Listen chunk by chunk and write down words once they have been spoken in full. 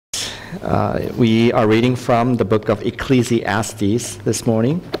We are reading from the book of Ecclesiastes this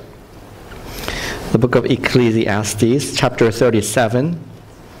morning. The book of Ecclesiastes, chapter 37.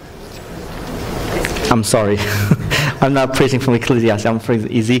 I'm sorry. I'm not preaching from Ecclesiastes. I'm from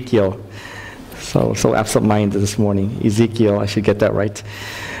Ezekiel. So absent-minded this morning. Ezekiel, I should get that right.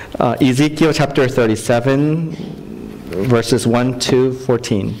 Ezekiel chapter 37, verses 1 to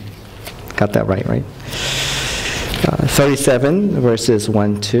 14. Got that right? 37, verses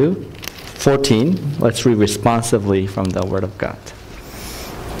 1 to 14. Let's read responsively from the Word of God.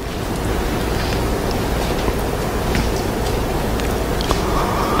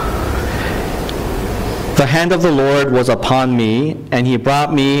 The hand of the Lord was upon me, and he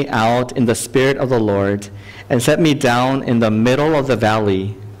brought me out in the spirit of the Lord, and set me down in the middle of the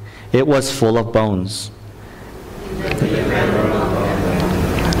valley. It was full of bones.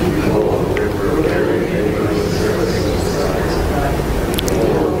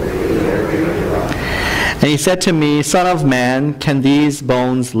 And he said to me, Son of man, can these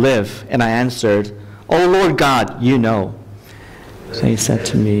bones live? And I answered, O Lord God, you know. So he said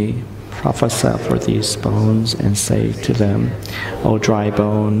to me, Prophesy for these bones, and say to them, O dry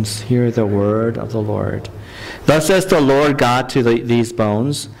bones, hear the word of the Lord. Thus says the Lord God to these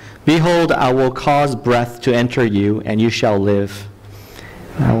bones, Behold, I will cause breath to enter you, and you shall live.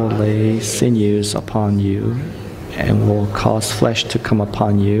 I will lay sinews upon you, and will cause flesh to come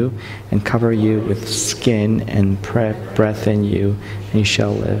upon you, and cover you with skin, and breath in you, and you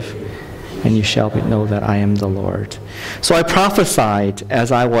shall live. And you shall know that I am the Lord. So I prophesied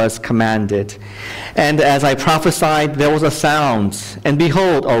as I was commanded. And as I prophesied, there was a sound. And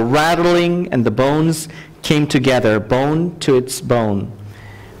behold, a rattling, and the bones came together, bone to its bone.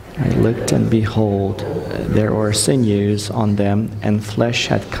 I looked, and behold, there were sinews on them, and flesh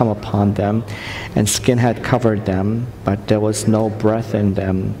had come upon them, and skin had covered them, but there was no breath in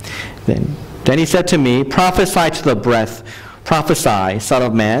them. Then he said to me, Prophesy to the breath. Prophesy, Son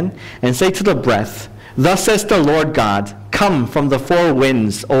of man, and say to the breath, Thus says the Lord God, Come from the four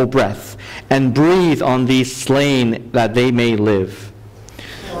winds, O breath, and breathe on these slain, that they may live.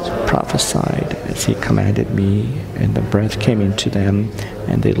 So I prophesied as he commanded me, and the breath came into them,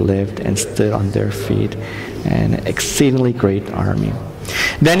 and they lived and stood on their feet, an exceedingly great army.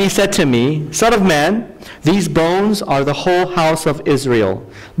 Then he said to me, Son of man, these bones are the whole house of Israel.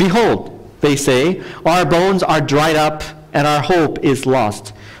 Behold, they say, Our bones are dried up, and our hope is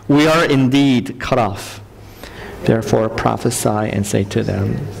lost. We are indeed cut off. Therefore prophesy and say to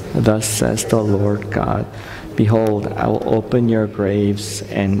them, Thus says the Lord God, Behold, I will open your graves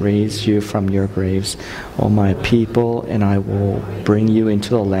and raise you from your graves, O my people, and I will bring you into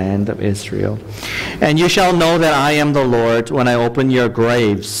the land of Israel. And you shall know that I am the Lord when I open your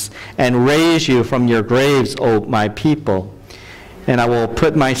graves and raise you from your graves, O my people. And I will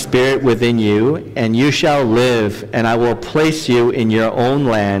put my spirit within you, and you shall live, and I will place you in your own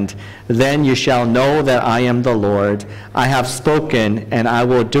land. Then you shall know that I am the Lord. I have spoken, and I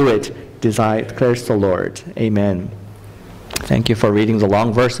will do it, declares the Lord. Amen. Thank you for reading the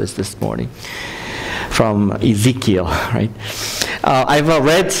long verses this morning from Ezekiel, right? I've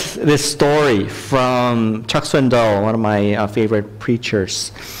read this story from Chuck Swindoll, one of my favorite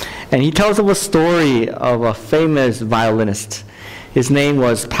preachers. And he tells of a story of a famous violinist. His name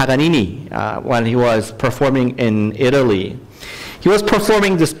was Paganini when he was performing in Italy. He was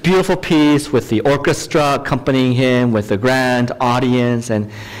performing this beautiful piece with the orchestra accompanying him, with a grand audience, and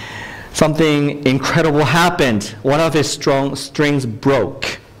something incredible happened. One of his strings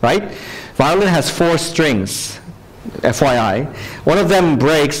broke, right? Violin has 4 strings, FYI. One of them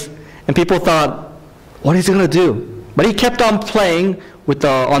breaks, and people thought, what is he going to do? But he kept on playing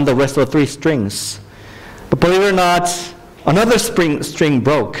on the rest of the 3 strings. But believe it or not, another string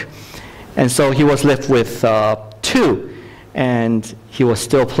broke, and so he was left with 2, and he was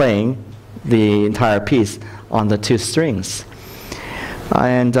still playing the entire piece on the 2 strings.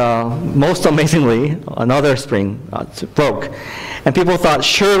 And most amazingly, another string broke, and people thought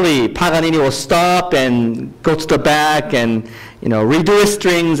surely Paganini will stop and go to the back and redo his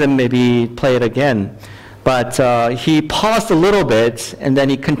strings and maybe play it again. But he paused a little bit, and then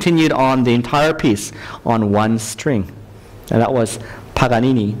he continued on the entire piece on 1 string. And that was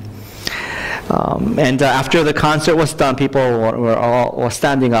Paganini. And after the concert was done, people were all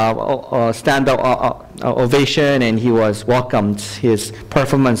standing up, stand-up ovation, and he was welcomed. His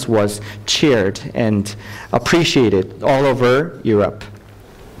performance was cheered and appreciated all over Europe.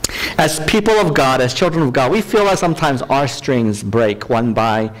 As people of God, as children of God, we feel that sometimes our strings break one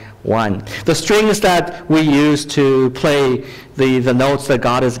by one. The strings that we use to play the notes that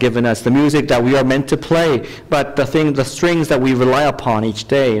God has given us, the music that we are meant to play, but the strings that we rely upon each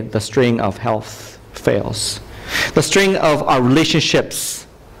day, the string of health fails. The string of our relationships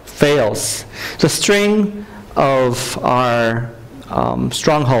fails. The string of our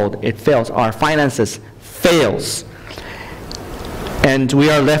stronghold, it fails. Our finances fails. And we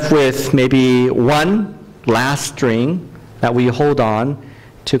are left with maybe one last string that we hold on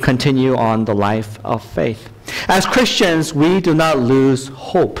to continue on the life of faith. As Christians, we do not lose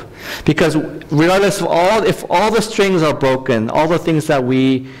hope, because regardless of if all the strings are broken, all the things that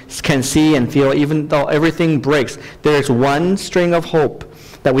we can see and feel, even though everything breaks, there's one string of hope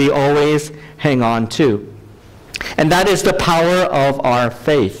that we always hang on to. And that is the power of our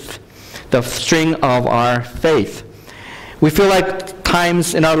faith, the string of our faith. We feel like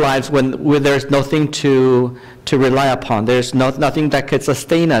times in our lives when there's nothing to rely upon. There's nothing that could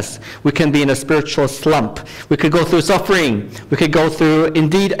sustain us. We can be in a spiritual slump. We could go through suffering. We could go through,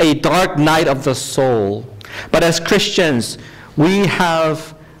 indeed, a dark night of the soul. But as Christians, we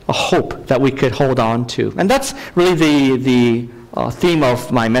have a hope that we could hold on to. And that's really the theme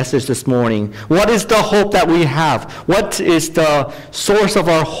of my message this morning. What is the hope that we have? What is the source of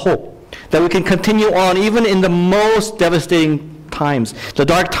our hope? That we can continue on even in the most devastating times, the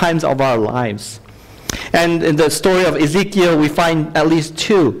dark times of our lives. And in the story of Ezekiel, we find at least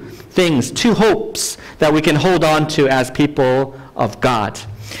two things, two hopes that we can hold on to as people of God.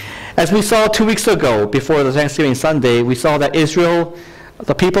 As we saw 2 weeks ago, before the Thanksgiving Sunday, we saw that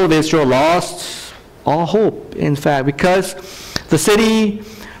the people of Israel lost all hope, in fact, because the city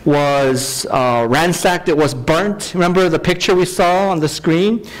was ransacked, it was burnt. Remember the picture we saw on the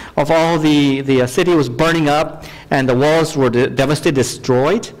screen of all the city was burning up and the walls were devastated,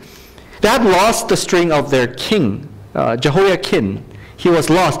 destroyed? They had lost the string of their king, Jehoiakim. He was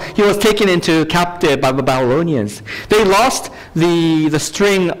lost. He was taken into captive by the Babylonians. They lost the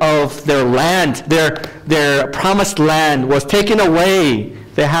string of their land. Their promised land was taken away.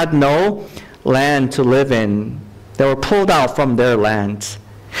 They had no land to live in. They were pulled out from their land.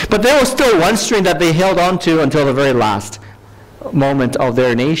 But there was still one string that they held on to until the very last moment of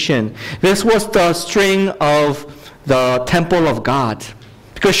their nation. This was the string of the temple of God.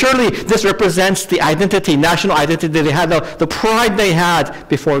 Because surely this represents the identity, national identity they had, the pride they had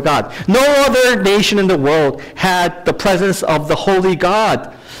before God. No other nation in the world had the presence of the holy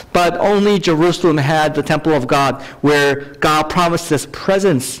God, but only Jerusalem had the temple of God where God promised his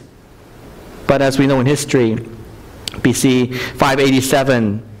presence. But as we know in history, BC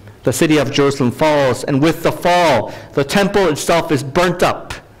 587, the city of Jerusalem falls, and with the fall, the temple itself is burnt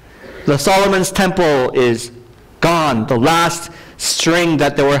up. The Solomon's temple is gone. The last string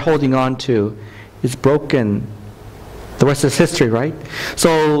that they were holding on to is broken. The rest is history, right?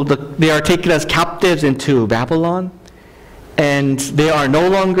 So they are taken as captives into Babylon, and they are no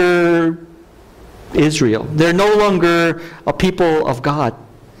longer Israel. They're no longer a people of God,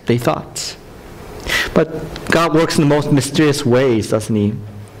 they thought. But God works in the most mysterious ways, doesn't he?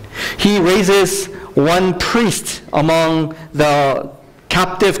 He raises one priest among the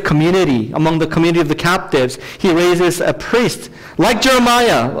captive community, among the community of the captives. He raises a priest like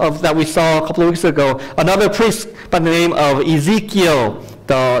Jeremiah that we saw a couple of weeks ago, another priest by the name of Ezekiel,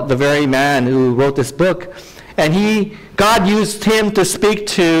 the very man who wrote this book. And God used him to speak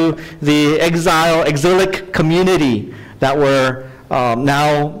to the exilic community that were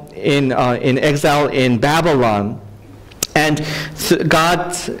now in exile in Babylon. And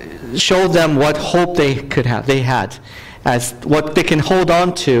God showed them what hope they had, as what they can hold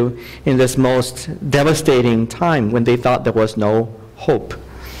on to in this most devastating time when they thought there was no hope.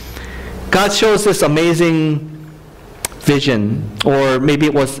 God shows this amazing vision, or maybe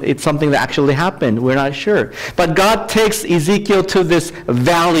it's something that actually happened, we're not sure. But God takes Ezekiel to this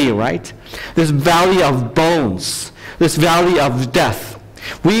valley, right? This valley of bones, this valley of death.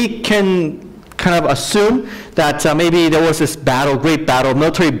 We can kind of assume that maybe there was this great battle,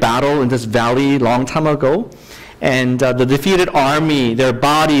 military battle in this valley long time ago, and the defeated army, their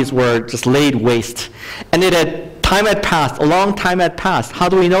bodies were just laid waste. And time had passed, a long time had passed. How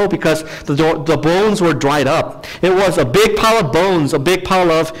do we know? Because the bones were dried up. It was a big pile of bones, a big pile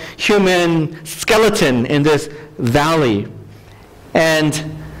of human skeleton in this valley.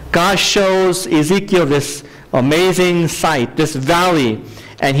 And God shows Ezekiel this amazing sight, this valley,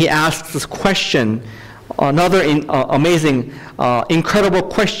 and he asks this question, another amazing, incredible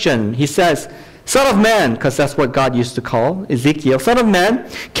question. He says, "Son of man," because that's what God used to call Ezekiel, "Son of man,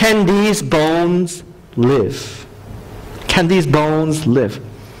 can these bones live? Can these bones live?"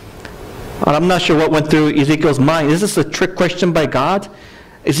 I'm not sure what went through Ezekiel's mind. Is this a trick question by God?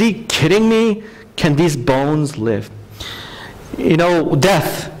 Is he kidding me? Can these bones live? You know,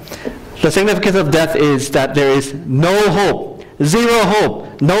 death. The significance of death is that there is no hope, zero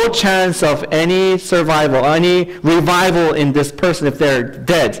hope, no chance of any survival, any revival in this person if they're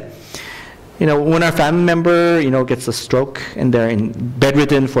dead. You know, when our family member, gets a stroke and they're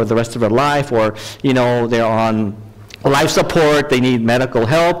bedridden for the rest of their life, or, they're on life support, they need medical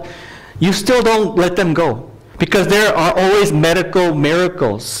help, you still don't let them go, because there are always medical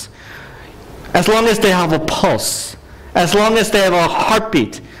miracles. As long as they have a pulse, as long as they have a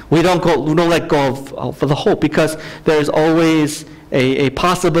heartbeat, we don't let go of the hope, because there's always a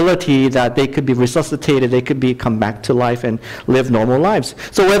possibility that they could be resuscitated, they could come back to life and live normal lives.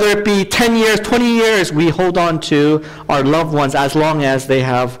 So whether it be 10 years, 20 years, we hold on to our loved ones as long as they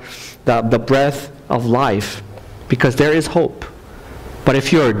have the breath of life, because there is hope. But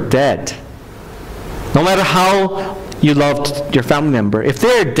if you're dead, no matter how you loved your family member, if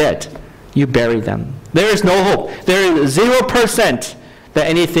they're dead, you bury them. There is no hope. There is 0% that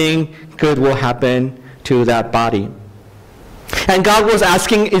anything good will happen to that body. And God was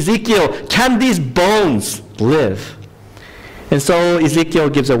asking Ezekiel, can these bones live? And so Ezekiel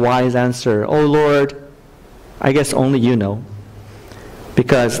gives a wise answer. Oh Lord, I guess only you know,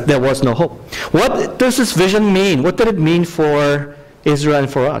 because there was no hope. What does this vision mean? What did it mean for Israel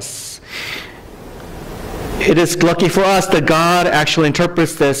and for us? It is lucky for us that God actually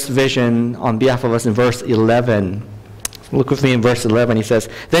interprets this vision on behalf of us in verse 11. Look with me in verse 11. He says,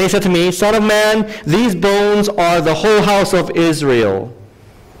 Then he said to me, Son of man, these bones are the whole house of Israel.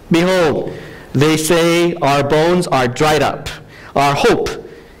 Behold, they say, our bones are dried up. Our hope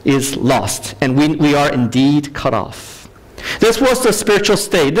is lost, and we are indeed cut off. This was the spiritual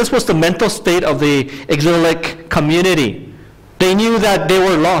state. This was the mental state of the Israelite community. They knew that they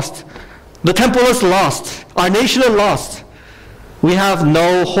were lost. The temple is lost. Our nation is lost. We have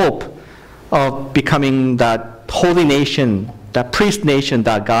no hope of becoming that holy nation, that priest nation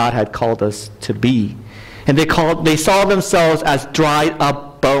that God had called us to be. And they saw themselves as dried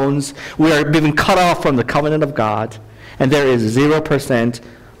up bones. We are being cut off from the covenant of God, and there is 0%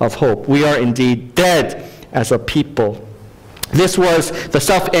 of hope. We are indeed dead as a people. This was the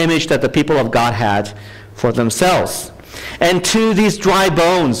self-image that the people of God had for themselves. And to these dry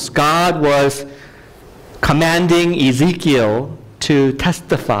bones, God was commanding Ezekiel to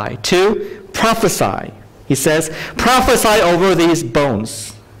testify, to prophesy. He says, prophesy over these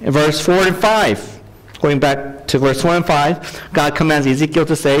bones. In verse 4 and 5, going back to verse 4 and 5, God commands Ezekiel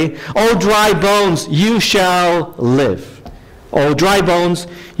to say, O dry bones, you shall live. O dry bones,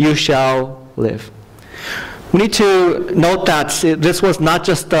 you shall live. We need to note that this was not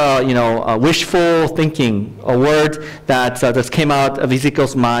just a wishful thinking, a word that just came out of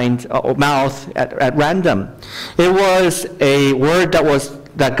Ezekiel's mouth at random. It was a word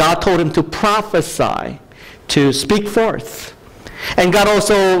that God told him to prophesy, to speak forth. And God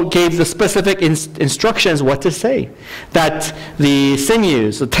also gave the specific instructions what to say. That the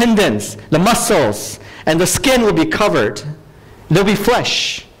sinews, the tendons, the muscles, and the skin will be covered. There'll be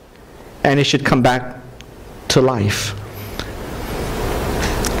flesh. And it should come back to life.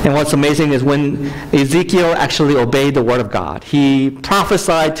 And what's amazing is when Ezekiel actually obeyed the word of God, he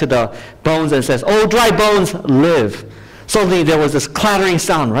prophesied to the bones and says, "Oh, dry bones, live." Suddenly there was this clattering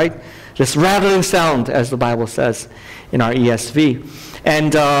sound, right? This rattling sound, as the Bible says in our ESV.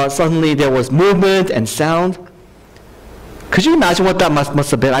 And suddenly there was movement and sound. Could you imagine what that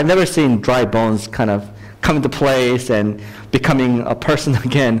must have been? I've never seen dry bones kind of come into place and becoming a person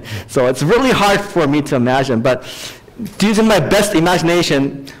again. So it's really hard for me to imagine. But using my best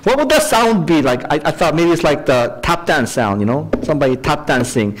imagination, what would that sound be like? I thought maybe it's like the tap dance sound, somebody tap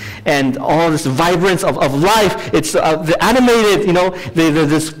dancing, and all this vibrance of life. It's the animated,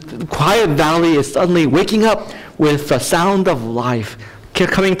 this quiet valley is suddenly waking up with the sound of life,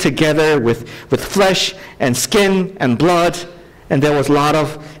 coming together with flesh and skin and blood. And there was a lot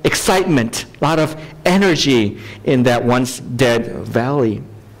of excitement, a lot of energy in that once dead valley.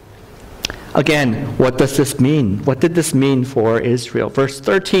 Again, what does this mean? What did this mean for Israel? Verse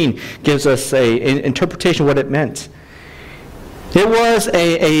 13 gives us an interpretation of what it meant. It was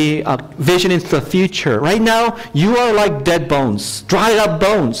a vision into the future. Right now, you are like dead bones, dried up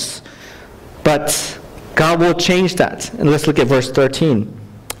bones. But God will change that. And let's look at verse 13.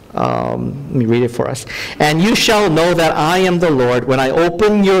 Let me read it for us. And you shall know that I am the Lord when I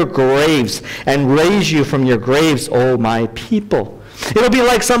open your graves and raise you from your graves, O my people. It'll be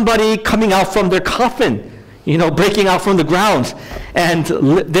like somebody coming out from their coffin. breaking out from the ground, and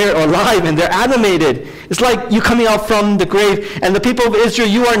they're alive and they're animated. It's like you coming out from the grave, and the people of Israel,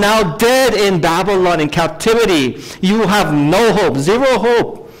 you are now dead in Babylon, in captivity. You have no hope, zero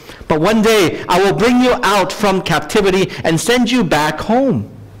hope. But one day I will bring you out from captivity and send you back home,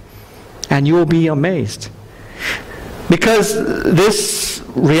 and you will be amazed. Because this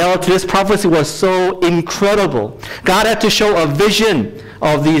reality, this prophecy was so incredible, God had to show a vision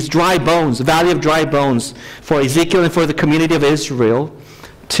of these dry bones, valley of dry bones, for Ezekiel and for the community of Israel,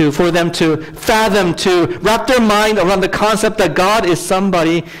 for them to fathom, to wrap their mind around the concept that God is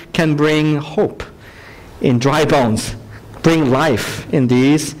somebody can bring hope in dry bones, bring life in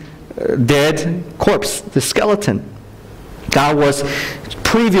these dead corpse, the skeleton. God was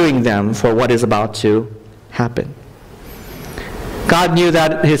previewing them for what is about to happen. God knew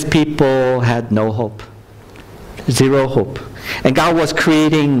that his people had no hope, zero hope. And God was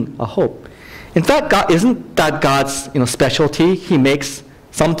creating a hope. In fact, God, isn't that God's specialty? He makes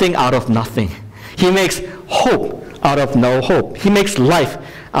something out of nothing. He makes hope out of no hope. He makes life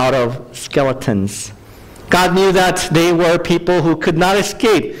out of skeletons. God knew that they were people who could not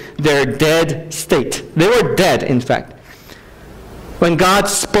escape their dead state. They were dead, in fact. When God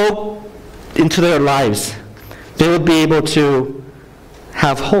spoke into their lives, they would be able to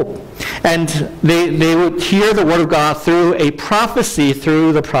have hope. And they would hear the word of God through a prophecy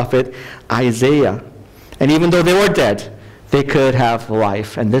through the prophet Isaiah. And even though they were dead, they could have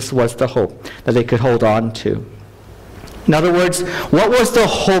life. And this was the hope that they could hold on to. In other words, what was the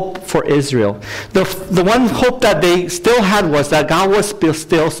hope for Israel? The one hope that they still had was that God was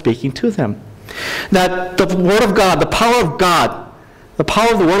still speaking to them. That the word of God, the power of God, the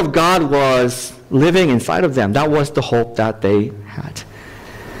power of the word of God was living inside of them. That was the hope that they had.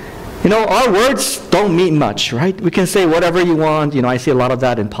 Our words don't mean much, right? We can say whatever you want. I see a lot of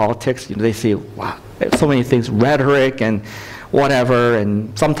that in politics. They say, wow, so many things, rhetoric and whatever,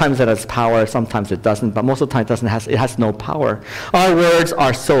 and sometimes it has power, sometimes it doesn't, but most of the time it has no power. Our words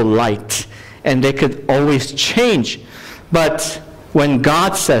are so light, and they could always change. But when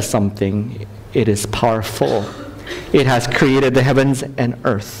God says something, it is powerful. It has created the heavens and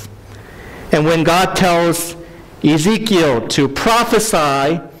earth. And when God tells Ezekiel to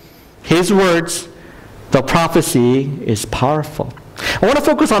prophesy his words, the prophecy is powerful. I want to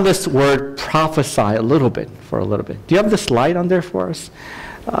focus on this word prophesy for a little bit. Do you have the slide on there for us?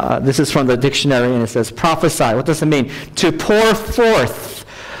 This is from the dictionary, and it says prophesy. What does it mean? To pour forth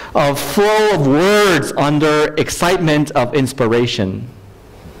a flow of words under excitement of inspiration.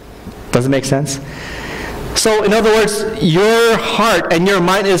 Does it make sense? So in other words, your heart and your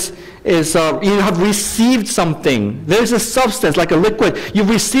mind is you have received something. There's a substance, like a liquid.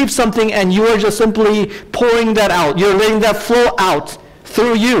 You've received something, and you are just simply pouring that out. You're letting that flow out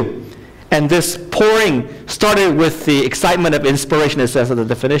through you. And this pouring started with the excitement of inspiration, it says in the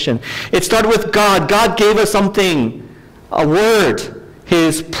definition. It started with God. God gave us something, a word,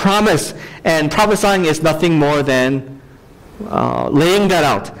 his promise. And prophesying is nothing more than laying that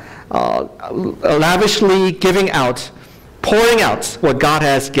out, lavishly giving out, pouring out what God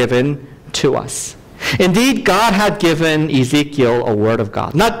has given to us. Indeed, God had given Ezekiel a word of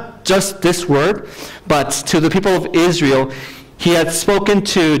God. Not just this word, but to the people of Israel. He had spoken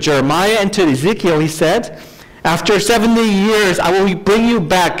to Jeremiah and to Ezekiel. He said, after 70 years, I will bring you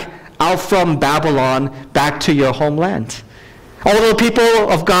back out from Babylon, back to your homeland. Although the people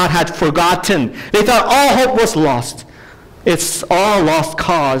of God had forgotten, they thought all hope was lost. It's all lost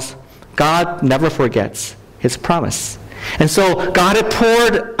cause. God never forgets his promise. And so God had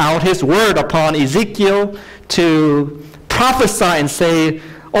poured out his word upon Ezekiel to prophesy and say,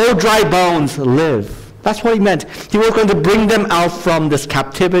 "O dry bones, live." That's what he meant. He was going to bring them out from this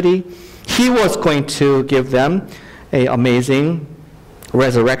captivity. He was going to give them an amazing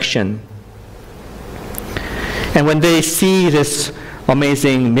resurrection. And when they see this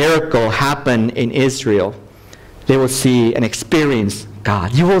amazing miracle happen in Israel, they will see and experience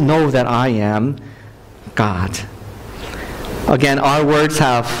God. You will know that I am God. Again, our words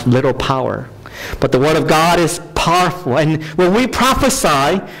have little power, but the word of God is powerful. And when we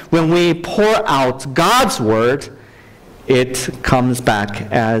prophesy, when we pour out God's word, it comes back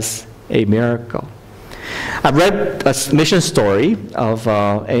as a miracle. I've read a mission story of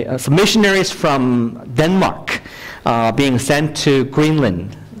some missionaries from Denmark being sent to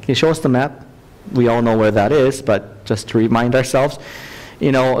Greenland. Can you show us the map? We all know where that is, but just to remind ourselves,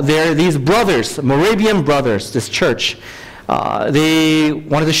 there are these brothers, Moravian brothers, this church. they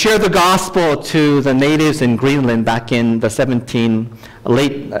wanted to share the gospel to the natives in Greenland back in the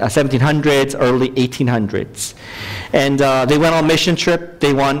late 1700s, early 1800s. And they went on a mission trip.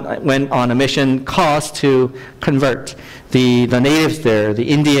 They went on a mission cause to convert the natives there, the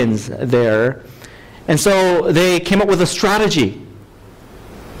Indians there. And so they came up with a strategy.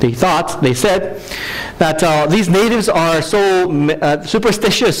 They said that these natives are so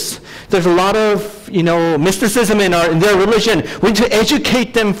superstitious. There's a lot of, mysticism in their religion. We need to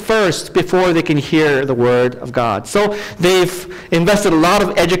educate them first before they can hear the word of God. So they've invested a lot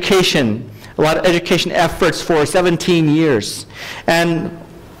of education efforts for 17 years. And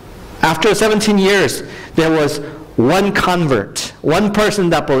after 17 years, there was one convert, one person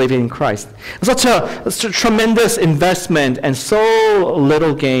that believed in Christ. Such a tremendous investment and so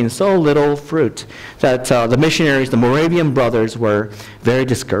little gain, so little fruit that the missionaries, the Moravian brothers, were very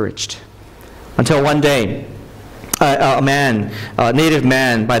discouraged. Until one day, a native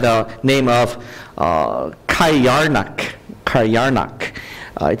man by the name of Karjarnak,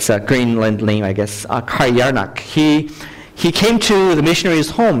 it's a Greenland name, I guess, Karjarnak, he came to the missionary's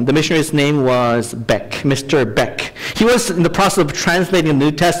home. The missionary's name was Beck, Mr. Beck. He was in the process of translating the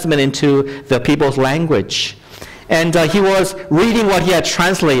New Testament into the people's language. And he was reading what he had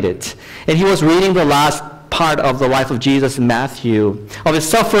translated. And he was reading the last part of the life of Jesus in Matthew, of his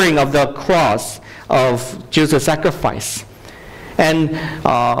suffering of the cross, of Jesus' sacrifice. And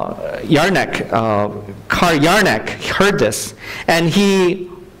Karjarnak heard this, and he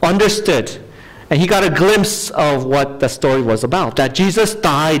understood. And he got a glimpse of what the story was about, that Jesus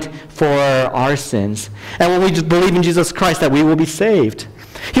died for our sins. And when we believe in Jesus Christ, that we will be saved.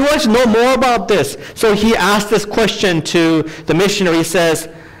 He wanted to know more about this. So he asked this question to the missionary. He says,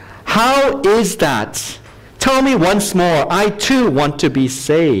 "How is that? Tell me once more. I too want to be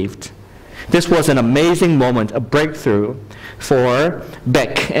saved." This was an amazing moment, a breakthrough for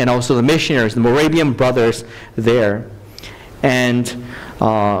Beck and also the missionaries, the Moravian brothers there. And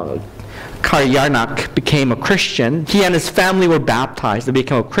Karjarnak became a Christian. He and his family were baptized. They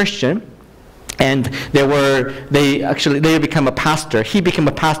became a Christian. And they became a pastor. He became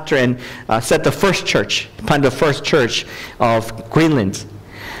a pastor and planted the first church of Greenland.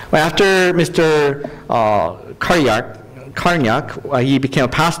 Well, after Mr. Karjarnak, he became a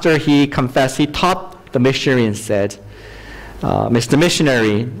pastor. He confessed. He taught the missionary and said, "Mr.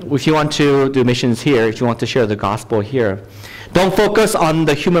 Missionary, if you want to do missions here, if you want to share the gospel here, don't focus on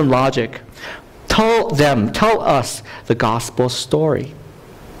the human logic. Tell us the gospel story.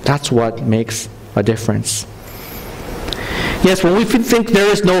 That's what makes a difference." Yes, when we think there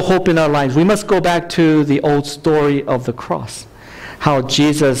is no hope in our lives, we must go back to the old story of the cross, how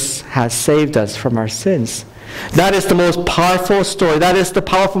Jesus has saved us from our sins. That is the most powerful story. That is the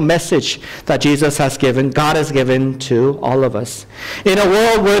powerful message that Jesus has given, God has given to all of us. In a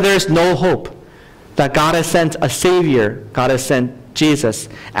world where there's no hope, that God has sent a Savior, God has sent Jesus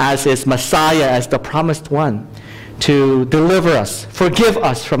as his Messiah, as the promised one, to deliver us, forgive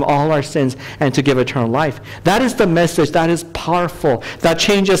us from all our sins, and to give eternal life. That is the message that is powerful, that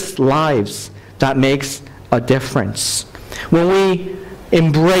changes lives, that makes a difference. When we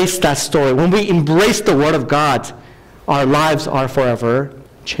embrace that story, when we embrace the Word of God, our lives are forever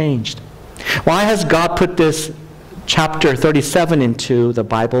changed. Why has God put this chapter 37 into the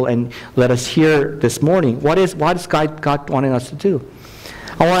Bible and let us hear this morning? What is God wanting us to do?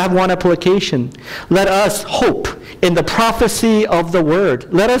 I want to have one application. Let us hope in the prophecy of the Word.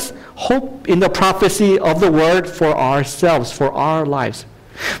 Let us hope in the prophecy of the Word for ourselves, for our lives.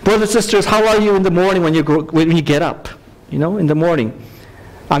 Brothers and sisters, how are you in the morning when you get up? In the morning.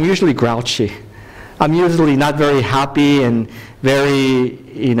 I'm usually grouchy. I'm usually not very happy and very,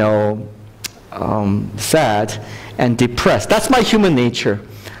 sad and depressed. That's my human nature.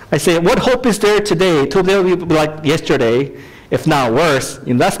 I say, what hope is there today? Today will be like yesterday, if not worse.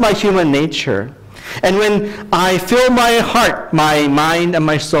 That's my human nature. And when I fill my heart, my mind, and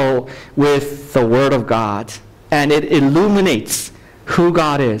my soul with the Word of God, and it illuminates who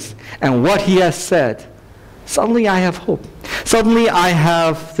God is and what He has said, suddenly I have hope. Suddenly I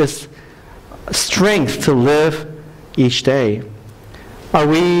have this strength to live each day. Are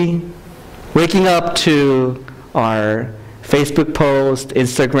we waking up to our Facebook post,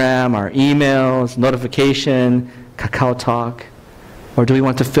 Instagram, our emails, notification, Kakao Talk? Or do we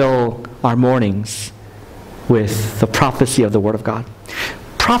want to fill our mornings with the prophecy of the Word of God?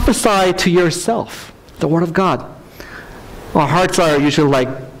 Prophesy to yourself the Word of God. Our hearts are usually like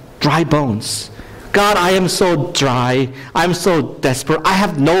dry bones. God, I am so dry. I'm so desperate. I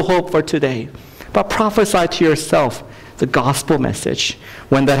have no hope for today. But prophesy to yourself the gospel message.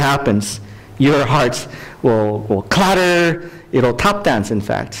 When that happens, your hearts will clatter, it'll tap dance, in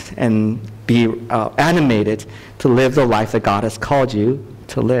fact, and be animated to live the life that God has called you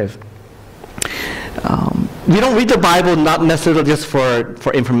to live. We don't read the Bible not necessarily just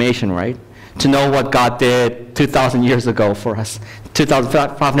for information, right? To know what God did 2,000 years ago for us,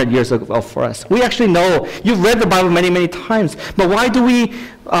 2,500 years ago for us. We actually know, you've read the Bible many, many times, but why do we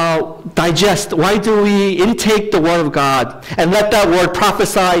digest, why do we intake the Word of God and let that Word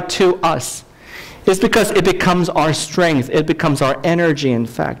prophesy to us? It's because it becomes our strength, it becomes our energy, in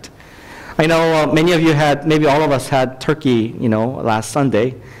fact. I know many of you had, maybe all of us had turkey, last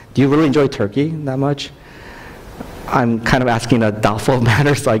Sunday. Do you really enjoy turkey that much? I'm kind of asking a doubtful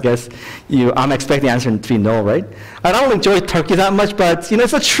matter, so I guess I'm expecting the answer to be no, right? I don't enjoy turkey that much, but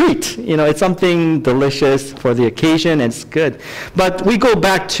it's a treat. It's something delicious for the occasion, and it's good. But we go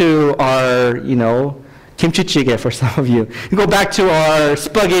back to our, kimchi jjigae for some of you. We go back to our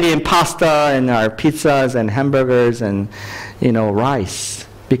spaghetti and pasta and our pizzas and hamburgers and, rice.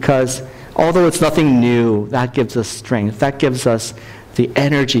 Because although it's nothing new, that gives us strength. That gives us the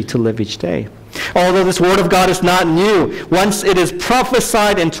energy to live each day. Although this Word of God is not new, once it is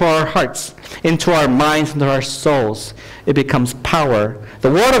prophesied into our hearts, into our minds, into our souls, it becomes power. The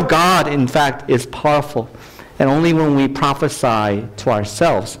Word of God, in fact, is powerful. And only when we prophesy to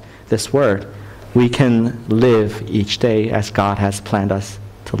ourselves this Word, we can live each day as God has planned us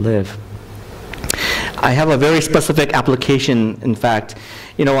to live. I have a very specific application, in fact.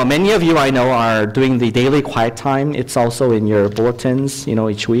 Many of you I know are doing the daily quiet time. It's also in your bulletins,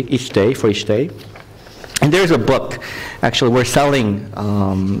 each week, each day. And there's a book, actually, we're selling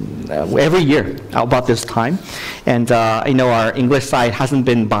every year about this time. And I know our English side hasn't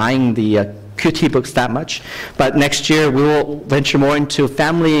been buying the QT books that much. But next year, we will venture more into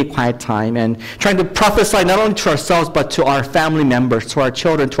family quiet time and trying to prophesy not only to ourselves, but to our family members, to our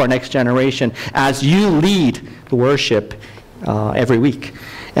children, to our next generation, as you lead the worship every week.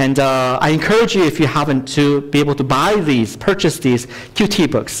 And I encourage you, if you haven't, to be able to purchase these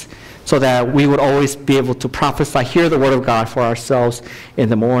QT books, so that we would always be able to prophesy, hear the Word of God for ourselves in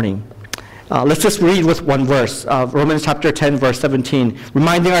the morning. Let's just read with one verse, Romans chapter 10, verse 17,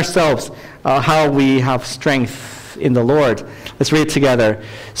 reminding ourselves how we have strength in the Lord. Let's read it together.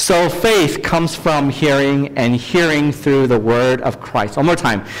 So faith comes from hearing, and hearing through the word of Christ. One more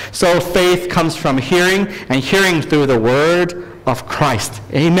time. So faith comes from hearing, and hearing through the word of Christ.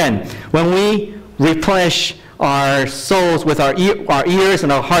 Amen. When we replenish our souls with our ears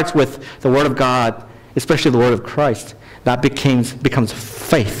and our hearts with the Word of God, especially the Word of Christ, that becomes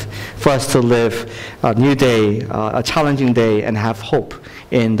faith for us to live a new day, a challenging day, and have hope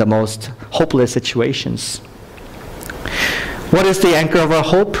in the most hopeless situations. What is the anchor of our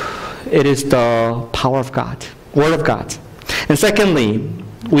hope? It is the power of God, Word of God. And secondly,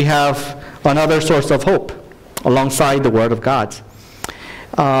 we have another source of hope alongside the Word of God.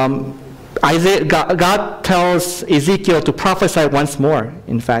 God tells Ezekiel to prophesy once more,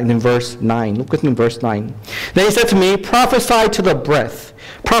 in fact, in verse 9. Look with me in verse 9. Then he said to me, prophesy to the breath.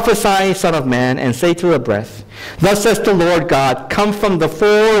 Prophesy, son of man, and say to the breath, thus says the Lord God, come from the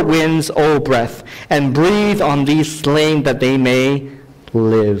four winds, O breath, and breathe on these slain that they may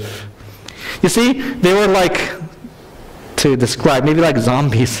live. You see, they were like, to describe, maybe like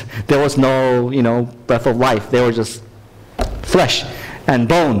zombies. There was no, breath of life. They were just flesh and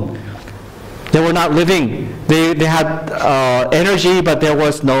bone. They were not living. They had energy, but there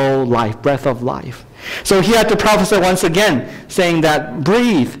was no life, breath of life. So he had to prophesy once again, saying that,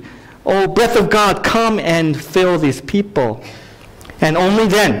 breathe, oh breath of God, come and fill these people. And only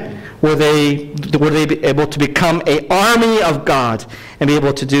then were they be able to become an army of God and be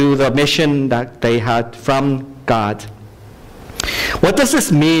able to do the mission that they had from God. What does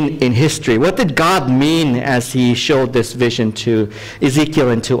this mean in history? What did God mean as he showed this vision to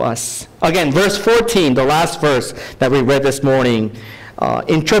Ezekiel and to us? Again, verse 14, the last verse that we read this morning,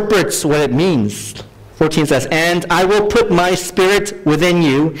 interprets what it means. 14 says, and I will put my spirit within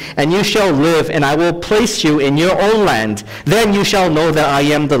you, and you shall live, and I will place you in your own land. Then you shall know that I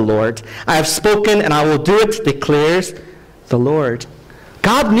am the Lord. I have spoken, and I will do it, declares the Lord.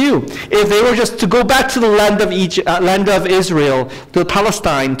 God knew if they were just to go back to the land of land of Israel, to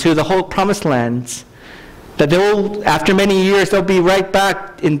Palestine, to the whole promised lands, that they will, after many years, they'll be right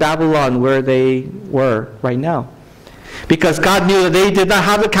back in Babylon where they were right now. Because God knew that they did not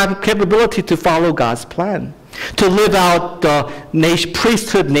have the capability to follow God's plan, to live out the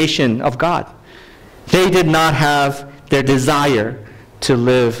priesthood nation of God. They did not have their desire to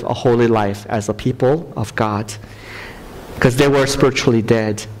live a holy life as a people of God, because they were spiritually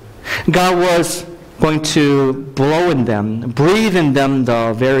dead. God was going to blow in them, breathe in them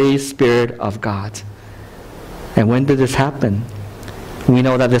the very Spirit of God. And when did this happen? We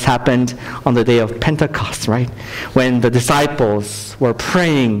know that this happened on the day of Pentecost, right? When the disciples were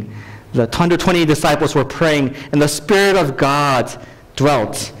praying, the 120 disciples were praying, and the Spirit of God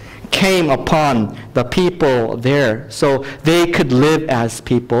came upon the people there, so they could live as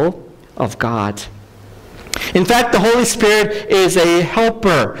people of God. In fact, the Holy Spirit is a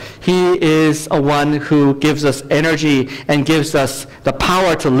helper. He is a one who gives us energy and gives us the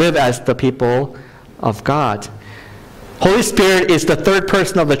power to live as the people of God. Holy Spirit is the third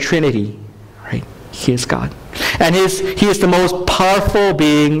person of the Trinity, right? He is God. And He is the most powerful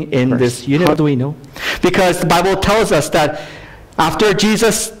being in this universe. How do we know? Because the Bible tells us that after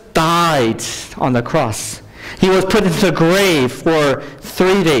Jesus died on the cross, He was put into the grave for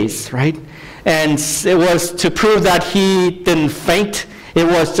 3 days, right? And it was to prove that He didn't faint. It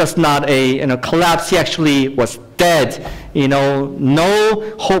was just not a collapse. He actually was dead.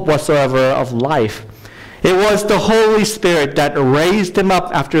 No hope whatsoever of life. It was the Holy Spirit that raised Him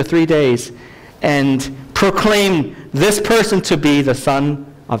up after 3 days and proclaimed this person to be the Son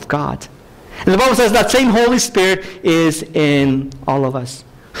of God. And the Bible says that same Holy Spirit is in all of us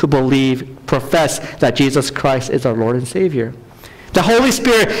who believe, profess that Jesus Christ is our Lord and Savior. The Holy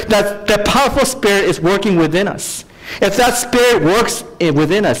Spirit, that powerful Spirit is working within us. If that Spirit works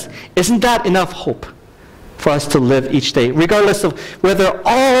within us, isn't that enough hope for us to live each day, regardless of whether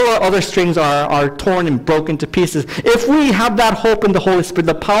all our other strings are torn and broken to pieces? If we have that hope in the Holy Spirit,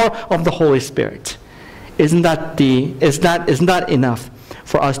 the power of the Holy Spirit, isn't that enough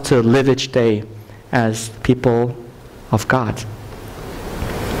for us to live each day as people of God?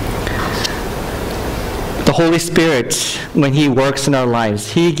 The Holy Spirit, when He works in our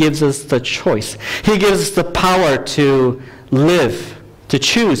lives, He gives us the choice. He gives us the power to live, to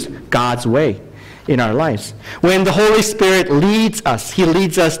choose God's way in our lives. When the Holy Spirit leads us, He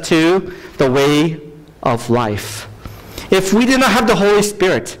leads us to the way of life. If we did not have the Holy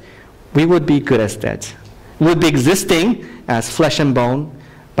Spirit, we would be good as dead. We would be existing as flesh and bone,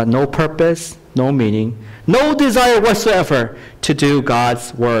 but no purpose, no meaning, no desire whatsoever to do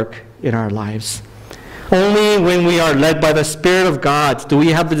God's work in our lives. Only when we are led by the Spirit of God do we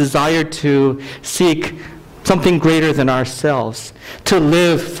have the desire to seek something greater than ourselves, to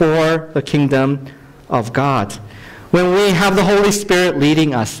live for the kingdom of God. When we have the Holy Spirit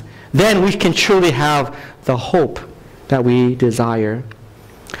leading us, then we can truly have the hope that we desire.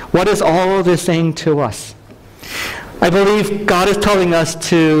 What is all of this saying to us? I believe God is telling us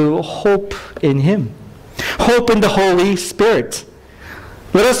to hope in Him. Hope in the Holy Spirit.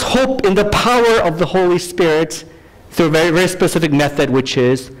 Let us hope in the power of the Holy Spirit through a very, very specific method, which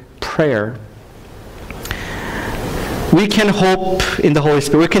is prayer. We can hope in the Holy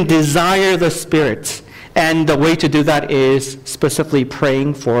Spirit. We can desire the Spirit. And the way to do that is specifically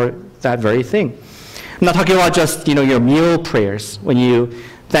praying for that very thing. I'm not talking about just, your meal prayers, when you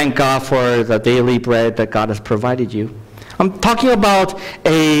thank God for the daily bread that God has provided you. I'm talking about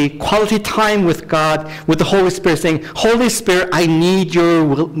a quality time with God, with the Holy Spirit, saying, Holy Spirit, I need your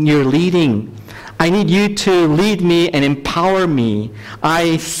leading. I need you to lead me and empower me.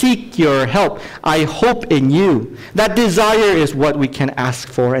 I seek your help. I hope in you. That desire is what we can ask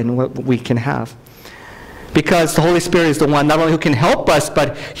for and what we can have. Because the Holy Spirit is the one not only who can help us,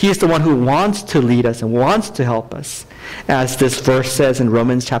 but He is the one who wants to lead us and wants to help us. As this verse says in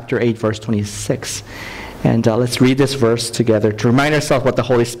Romans chapter 8, verse 26. And let's read this verse together to remind ourselves what the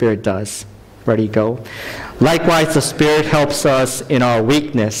Holy Spirit does. Ready, go. Likewise, the Spirit helps us in our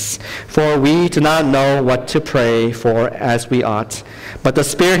weakness, for we do not know what to pray for as we ought. But the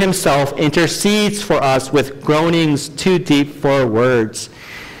Spirit Himself intercedes for us with groanings too deep for words.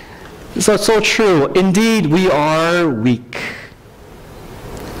 So it's so true. Indeed, we are weak.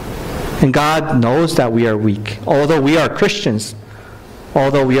 And God knows that we are weak. Although we are Christians,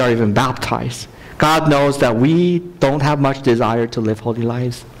 although we are even baptized, God knows that we don't have much desire to live holy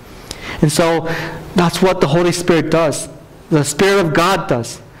lives. And so that's what the Holy Spirit does. The Spirit of God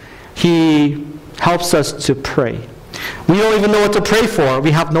does. He helps us to pray. We don't even know what to pray for. We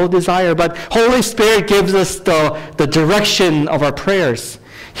have no desire. But Holy Spirit gives us the direction of our prayers.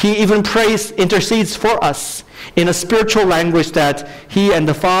 He even intercedes for us in a spiritual language that He and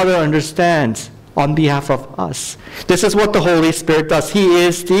the Father understand on behalf of us. This is what the Holy Spirit does. He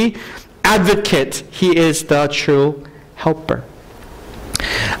is the advocate. He is the true helper.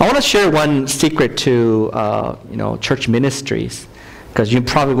 I want to share one secret to church ministries, because you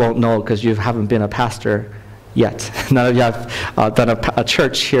probably won't know because you haven't been a pastor yet. None of you have done a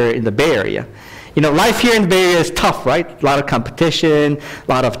church here in the Bay Area. life here in the Bay Area is tough, right? A lot of competition,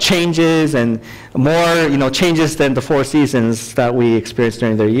 a lot of changes, and more, changes than the 4 seasons that we experience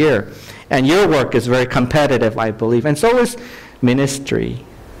during the year. And your work is very competitive, I believe, and so is ministry.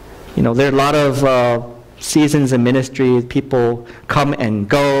 There are a lot of seasons in ministry. People come and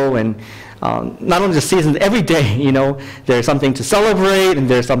go, and not only the seasons, every day, there's something to celebrate, and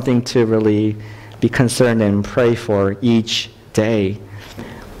there's something to really be concerned and pray for each day.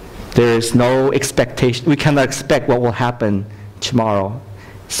 There is no expectation. We cannot expect what will happen tomorrow.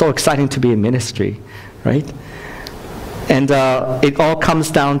 It's so exciting to be in ministry, right? And it all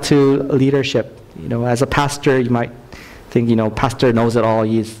comes down to leadership. As a pastor, you might think, pastor knows it all.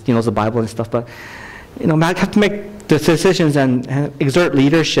 He knows the Bible and stuff. But, I have to make the decisions and exert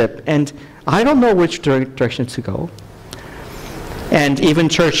leadership. And I don't know which direction to go. And even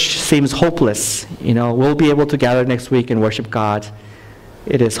church seems hopeless. We'll be able to gather next week and worship God.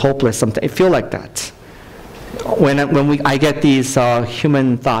 It is hopeless sometimes. I feel like that. When I get these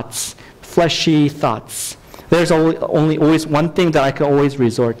human thoughts, fleshy thoughts, there's always one thing that I can always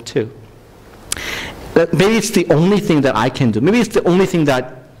resort to. Maybe it's the only thing that I can do. Maybe it's the only thing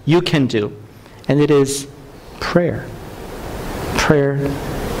that you can do. And it is prayer. Prayer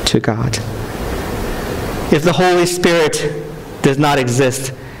to God. If the Holy Spirit does not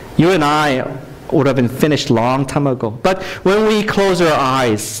exist, you and I would have been finished long time ago. But when we close our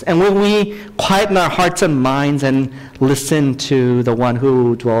eyes and when we quieten our hearts and minds and listen to the one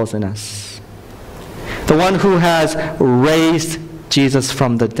who dwells in us, the one who has raised Jesus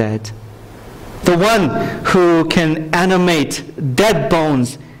from the dead, the one who can animate dead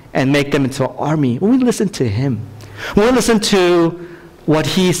bones and make them into an army, when we listen to him, when we listen to what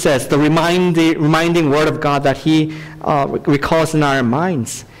he says, the reminding word of God that he recalls in our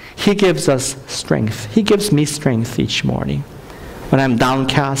minds, he gives us strength. He gives me strength each morning. When I'm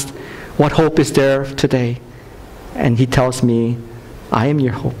downcast, what hope is there today? And he tells me, I am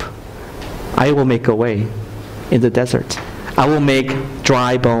your hope. I will make a way in the desert. I will make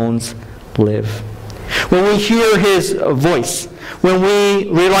dry bones live. When we hear his voice, when we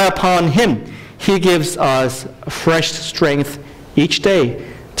rely upon him, he gives us fresh strength each day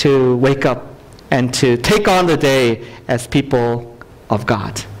to wake up and to take on the day as people of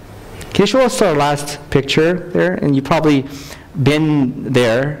God. Can you show us our last picture there? And you've probably been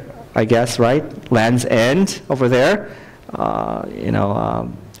there, I guess, right? Land's End over there.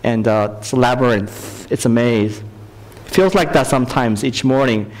 And it's a labyrinth. It's a maze. It feels like that sometimes each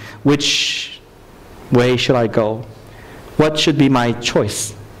morning. Which way should I go? What should be my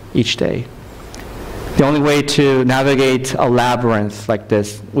choice each day? The only way to navigate a labyrinth like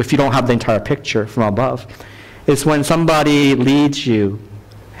this, if you don't have the entire picture from above, is when somebody leads you,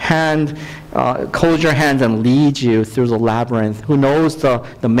 holds your hands and leads you through the labyrinth, who knows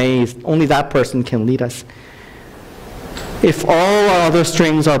the maze. Only that person can lead us. If all our other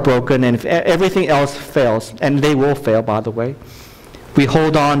strings are broken and if everything else fails, and they will fail, by the way, we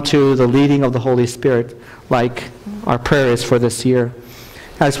hold on to the leading of the Holy Spirit, like our prayer is for this year.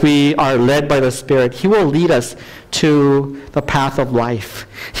 As we are led by the Spirit, he will lead us to the path of life.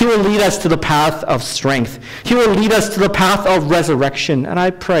 He will lead us to the path of strength. He will lead us to the path of resurrection. And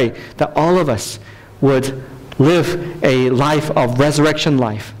I pray that all of us would live a life of resurrection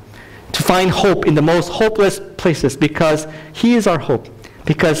life, to find hope in the most hopeless places, because he is our hope,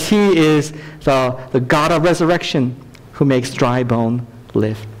 because he is the God of resurrection who makes dry bone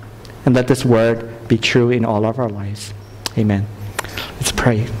live. And let this word be true in all of our lives. Amen. Let's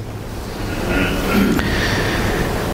pray.